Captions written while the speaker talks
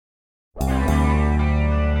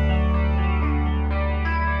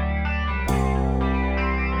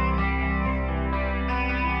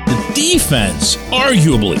defense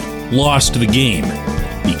arguably lost the game.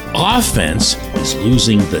 The offense is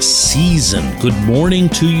losing the season. Good morning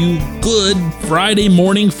to you. Good Friday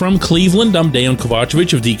morning from Cleveland. I'm Dan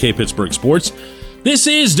Kovacevic of DK Pittsburgh Sports. This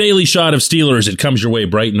is Daily Shot of Steelers. It comes your way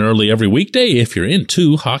bright and early every weekday. If you're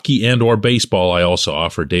into hockey and or baseball, I also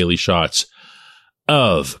offer daily shots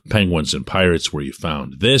of Penguins and Pirates where you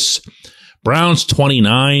found this. Browns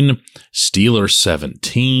 29, Steelers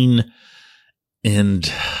 17.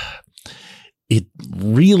 And it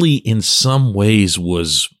really, in some ways,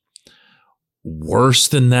 was worse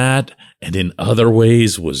than that, and in other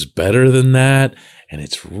ways was better than that. And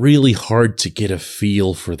it's really hard to get a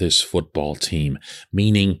feel for this football team,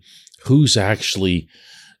 meaning who's actually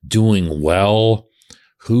doing well,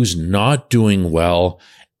 who's not doing well,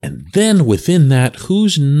 and then within that,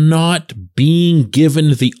 who's not being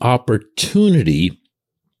given the opportunity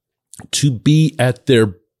to be at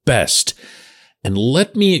their best. And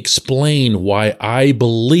let me explain why I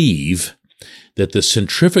believe that the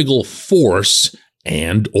centrifugal force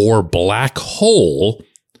and or black hole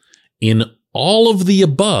in all of the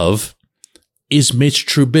above is Mitch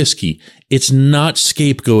Trubisky. It's not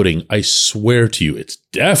scapegoating. I swear to you, it's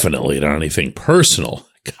definitely not anything personal.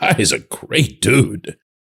 The guy is a great dude.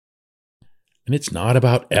 And it's not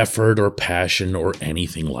about effort or passion or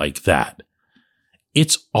anything like that.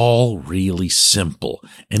 It's all really simple,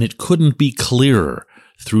 and it couldn't be clearer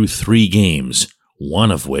through 3 games,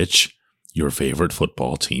 one of which your favorite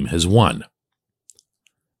football team has won.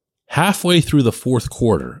 Halfway through the fourth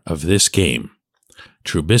quarter of this game,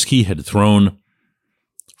 Trubisky had thrown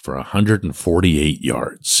for 148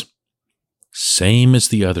 yards. Same as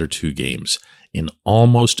the other 2 games. In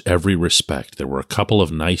almost every respect, there were a couple of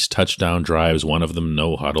nice touchdown drives, one of them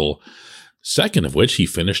no huddle, second of which he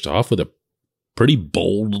finished off with a pretty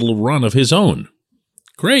bold little run of his own.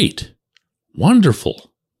 Great.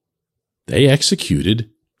 Wonderful. They executed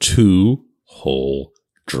 2 whole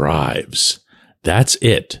drives. That's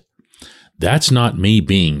it. That's not me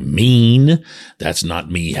being mean. That's not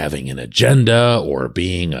me having an agenda or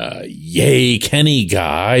being a yay Kenny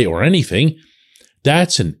guy or anything.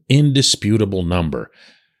 That's an indisputable number.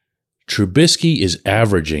 Trubisky is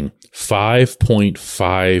averaging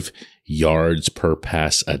 5.5 yards per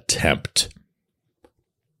pass attempt.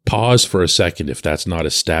 Pause for a second if that's not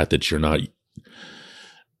a stat that you're not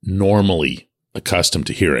normally accustomed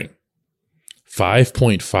to hearing.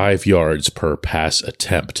 5.5 yards per pass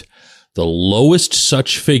attempt. The lowest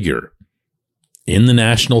such figure in the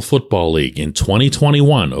National Football League in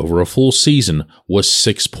 2021 over a full season was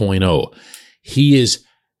 6.0. He is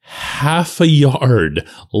half a yard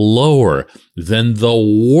lower than the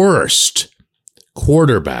worst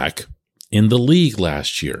quarterback in the league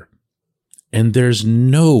last year. And there's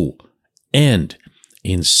no end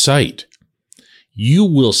in sight. You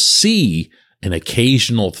will see an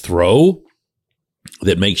occasional throw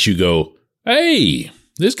that makes you go, hey,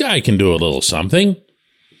 this guy can do a little something.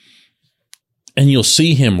 And you'll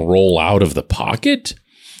see him roll out of the pocket,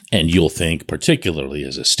 and you'll think, particularly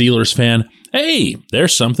as a Steelers fan, hey,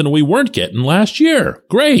 there's something we weren't getting last year.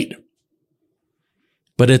 Great.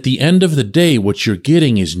 But at the end of the day, what you're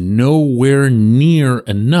getting is nowhere near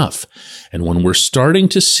enough. And when we're starting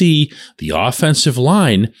to see the offensive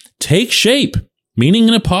line take shape, meaning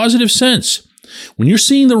in a positive sense, when you're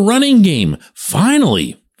seeing the running game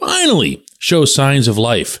finally show signs of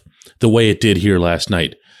life the way it did here last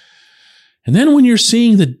night, and then when you're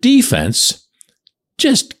seeing the defense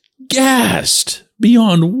just gassed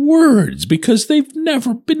beyond words because they've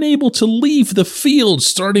never been able to leave the field,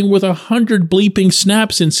 starting with 100 bleeping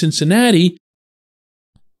snaps in Cincinnati.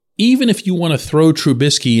 Even if you want to throw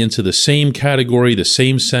Trubisky into the same category, the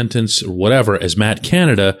same sentence, or whatever as Matt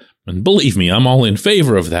Canada, and believe me, I'm all in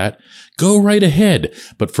favor of that, go right ahead.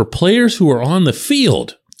 But for players who are on the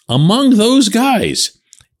field, among those guys,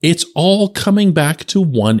 it's all coming back to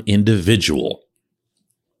one individual.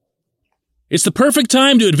 It's the perfect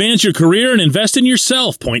time to advance your career and invest in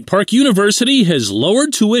yourself. Point Park University has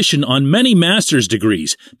lowered tuition on many master's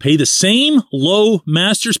degrees. Pay the same low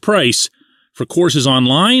master's price for courses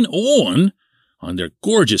online or on their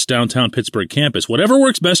gorgeous downtown Pittsburgh campus. Whatever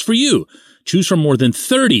works best for you. Choose from more than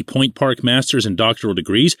 30 Point Park master's and doctoral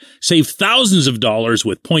degrees. Save thousands of dollars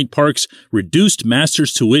with Point Park's reduced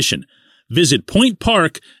master's tuition. Visit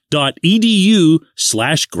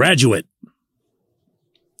pointpark.edu/graduate.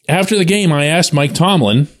 After the game, I asked Mike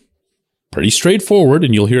Tomlin, pretty straightforward,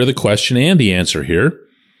 and you'll hear the question and the answer here,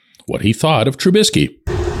 what he thought of Trubisky.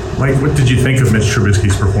 Mike, what did you think of Mitch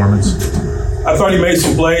Trubisky's performance? I thought he made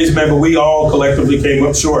some plays, man, but we all collectively came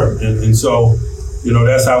up short. And so, you know,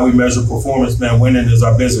 that's how we measure performance, man. Winning is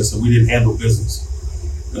our business, and we didn't handle business.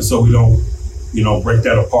 and so we don't, break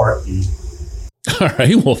that apart. All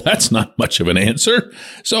right, well, that's not much of an answer.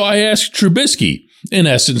 So I asked Trubisky, in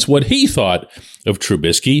essence, what he thought of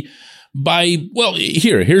Trubisky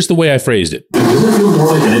here's the way I phrased it. Does it feel more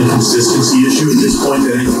like an inconsistency issue at this point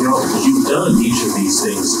than anything else? Because you've done each of these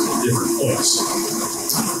things at different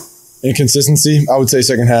points. Inconsistency, I would say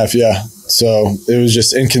second half, yeah. So it was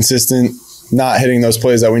just inconsistent, not hitting those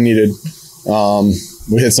plays that we needed.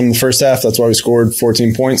 We hit some in the first half. That's why we scored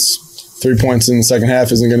 14 points. 3 points in the second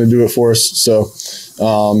half isn't going to do it for us. So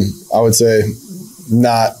I would say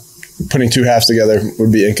not putting two halves together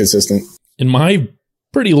would be inconsistent. In my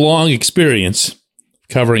pretty long experience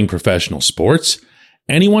covering professional sports,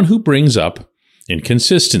 anyone who brings up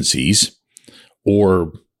inconsistencies,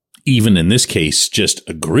 or even in this case, just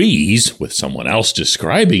agrees with someone else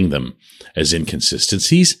describing them as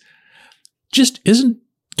inconsistencies, just isn't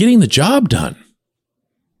getting the job done.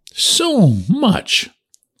 So much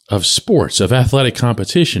of sports, of athletic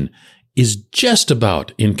competition, is just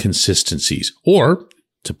about inconsistencies, or,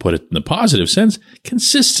 to put it in the positive sense,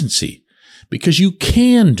 consistency. Because you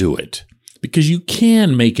can do it. Because you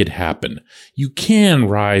can make it happen. You can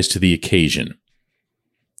rise to the occasion.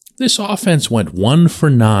 This offense went 1 for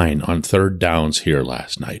 9 on third downs here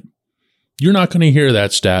last night. You're not going to hear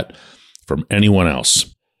that stat from anyone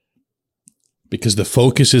else. Because the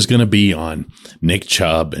focus is going to be on Nick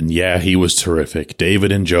Chubb, and yeah, he was terrific.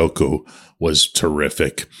 David Njoku was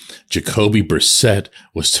terrific. Jacoby Brissett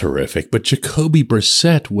was terrific. But Jacoby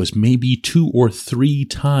Brissett was maybe 2 or 3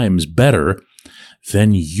 times better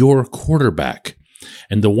than your quarterback.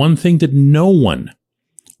 And the one thing that no one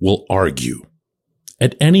will argue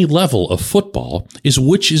at any level of football is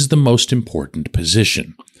which is the most important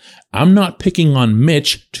position. I'm not picking on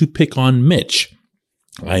Mitch to pick on Mitch.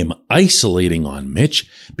 I am isolating on Mitch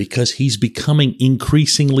because he's becoming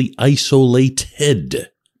increasingly isolated.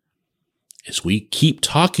 As we keep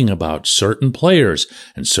talking about certain players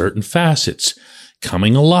and certain facets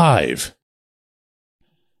coming alive,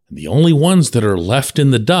 the only ones that are left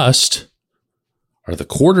in the dust are the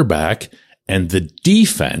quarterback and the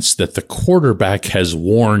defense that the quarterback has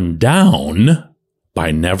worn down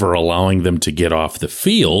by never allowing them to get off the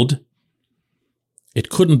field. It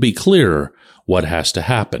couldn't be clearer what has to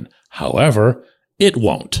happen. However, it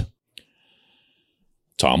won't.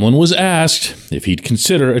 Tomlin was asked if he'd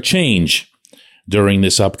consider a change during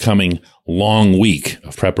this upcoming long week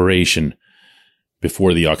of preparation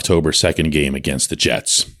before the October 2nd game against the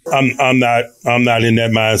Jets. I'm not in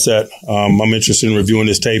that mindset. I'm interested in reviewing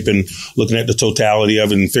this tape and looking at the totality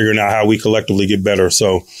of it and figuring out how we collectively get better.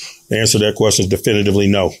 So the answer to that question is definitively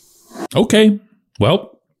no. Okay.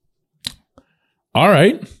 Well, all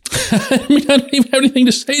right. I mean, I don't even have anything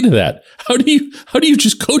to say to that. How do you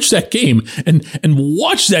just coach that game and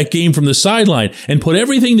watch that game from the sideline and put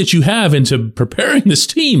everything that you have into preparing this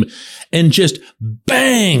team and just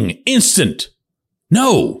bang, instant?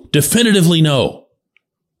 No, definitively no.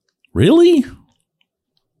 Really?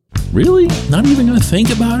 Really? Not even going to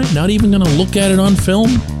think about it? Not even going to look at it on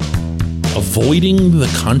film? Avoiding the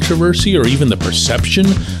controversy or even the perception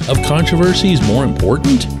of controversy is more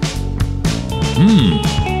important?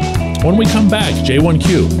 When we come back,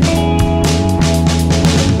 J1Q.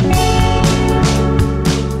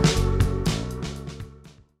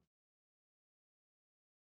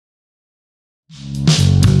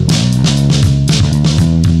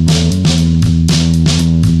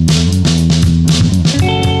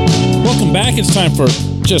 Welcome back. It's time for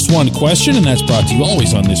Just One Question, and that's brought to you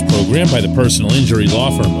always on this program by the personal injury law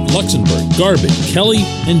firm of Luxembourg, Garbin, Kelly,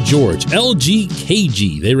 and George,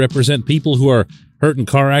 LGKG. They represent people who are hurt in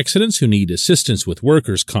car accidents, who need assistance with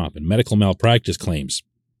workers' comp and medical malpractice claims.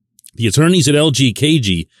 The attorneys at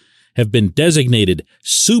LGKG have been designated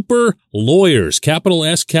super lawyers, capital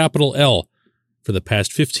S, capital L, for the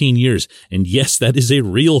past 15 years. And yes, that is a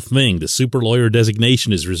real thing. The super lawyer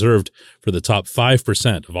designation is reserved for the top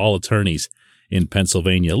 5% of all attorneys in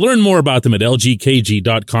Pennsylvania. Learn more about them at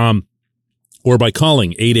lgkg.com or by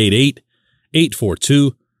calling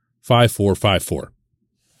 888-842-5454.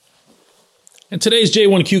 And today's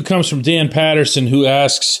J1Q comes from Dan Patterson, who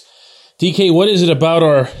asks, DK, what is it about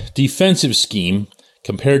our defensive scheme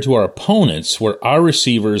compared to our opponents where our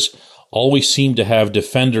receivers always seem to have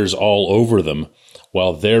defenders all over them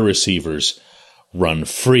while their receivers run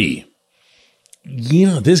free? You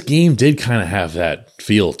know, this game did kind of have that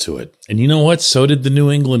feel to it. And you know what? So did the New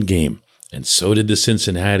England game. And so did the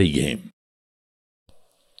Cincinnati game.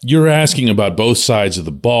 You're asking about both sides of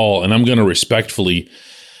the ball, and I'm going to respectfully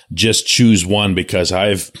just choose one because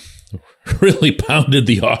I've really pounded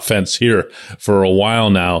the offense here for a while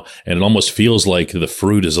now, and it almost feels like the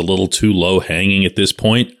fruit is a little too low hanging at this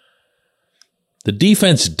point. The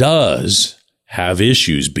defense does have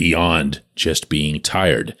issues beyond just being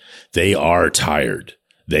tired. They are tired.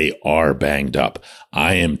 They are banged up.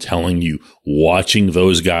 I am telling you, watching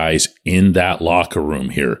those guys in that locker room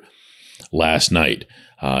here last night,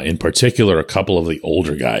 in particular, a couple of the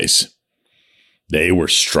older guys, they were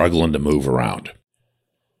struggling to move around.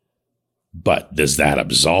 But does that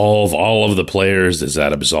absolve all of the players? Does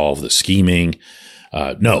that absolve the scheming?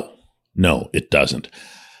 No, it doesn't.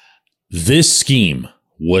 This scheme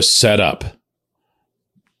was set up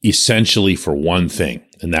essentially for one thing,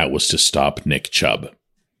 and that was to stop Nick Chubb.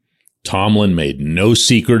 Tomlin made no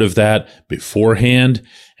secret of that beforehand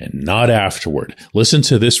and not afterward. Listen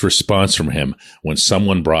to this response from him when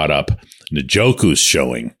someone brought up Njoku's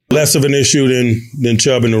showing. Less of an issue than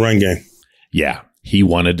Chubb in the run game. Yeah, he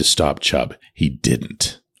wanted to stop Chubb. He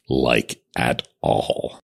didn't like at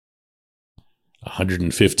all.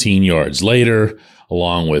 115 yards later,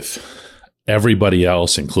 along with everybody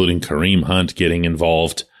else, including Kareem Hunt getting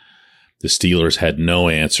involved, the Steelers had no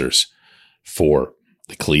answers for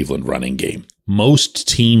the Cleveland running game. Most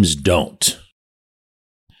teams don't.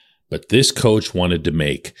 But this coach wanted to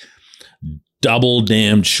make double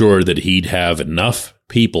damned sure that he'd have enough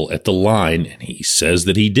people at the line, and he says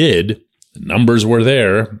that he did. The numbers were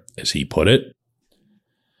there, as he put it.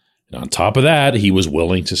 And on top of that, he was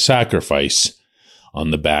willing to sacrifice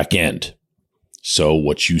on the back end. So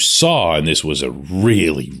what you saw, and this was a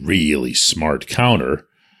really, really smart counter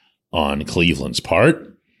on Cleveland's part,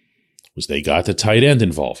 was they got the tight end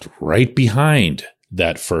involved right behind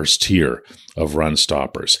that first tier of run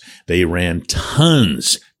stoppers. They ran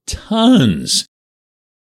tons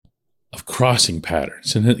of crossing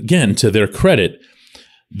patterns. And again, to their credit,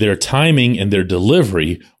 their timing and their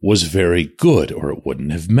delivery was very good, or it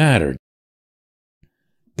wouldn't have mattered.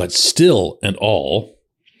 But still and all,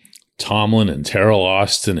 Tomlin and Terrell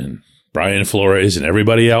Austin and Brian Flores and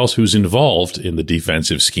everybody else who's involved in the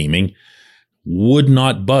defensive scheming would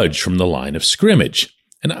not budge from the line of scrimmage.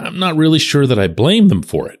 And I'm not really sure that I blame them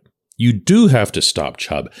for it. You do have to stop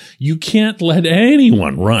Chubb. You can't let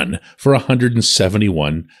anyone run for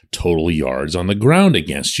 171 total yards on the ground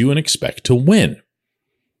against you and expect to win.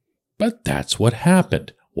 But that's what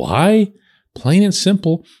happened. Why? Plain and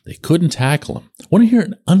simple, they couldn't tackle him. I want to hear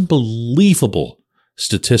an unbelievable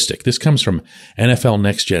statistic. This comes from NFL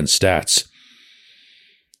Next Gen Stats.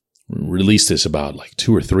 We released this about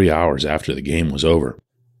 2 or 3 hours after the game was over.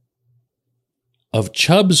 Of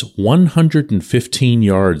Chubb's 115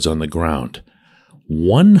 yards on the ground,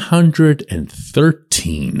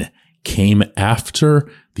 113 came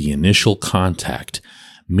after the initial contact,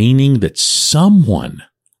 meaning that someone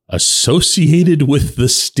associated with the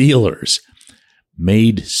Steelers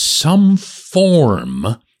made some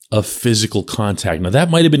form of physical contact. Now, that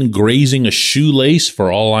might have been grazing a shoelace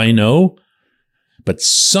for all I know, but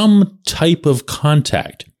some type of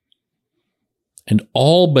contact. And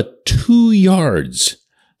all but 2 yards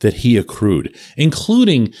that he accrued,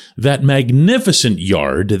 including that magnificent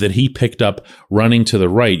yard that he picked up running to the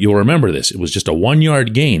right. You'll remember this. It was just a 1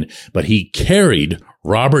 yard gain, but he carried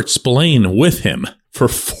Robert Spillane with him for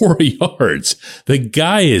 4 yards. The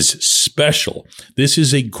guy is special. This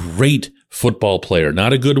is a great football player.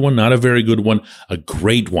 Not a good one, not a very good one, a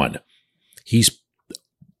great one. He's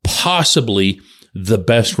possibly the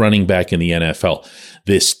best running back in the NFL.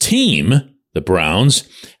 This team, the Browns,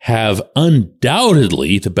 have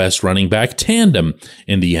undoubtedly the best running back tandem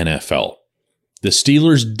in the NFL. The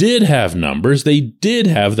Steelers did have numbers. They did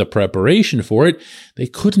have the preparation for it. They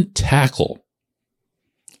couldn't tackle.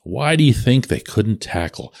 Why do you think they couldn't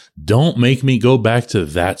tackle? Don't make me go back to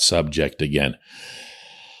that subject again.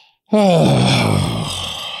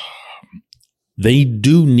 They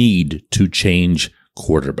do need to change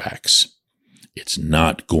quarterbacks. It's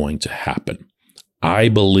not going to happen. I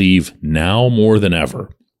believe now more than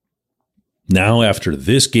ever, now after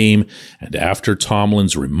this game and after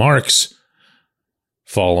Tomlin's remarks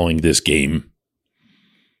following this game,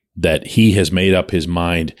 that he has made up his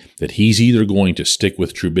mind that he's either going to stick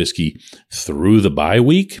with Trubisky through the bye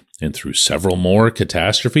week and through several more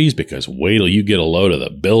catastrophes, because wait till you get a load of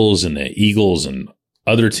the Bills and the Eagles and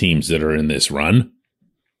other teams that are in this run.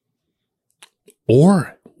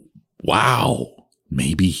 Or, wow,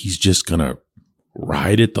 maybe he's just going to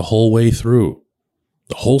ride it the whole way through,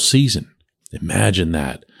 the whole season. Imagine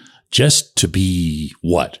that. Just to be,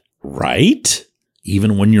 what, right?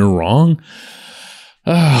 Even when you're wrong?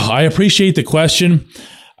 I appreciate the question.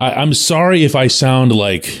 I'm sorry if I sound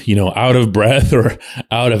like, out of breath or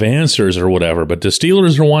out of answers or whatever, but the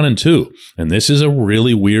Steelers are 1-2. And this is a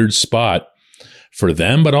really weird spot for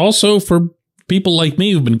them, but also for people like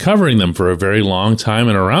me who've been covering them for a very long time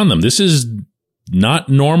and around them. This is not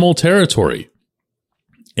normal territory.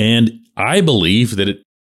 And I believe that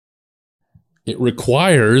it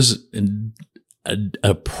requires an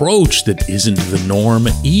approach that isn't the norm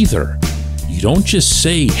either. You don't just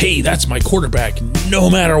say, hey, that's my quarterback, no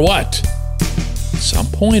matter what. At some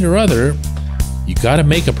point or other, you got to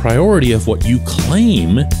make a priority of what you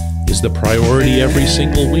claim is the priority every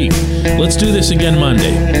single week. Let's do this again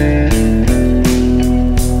Monday.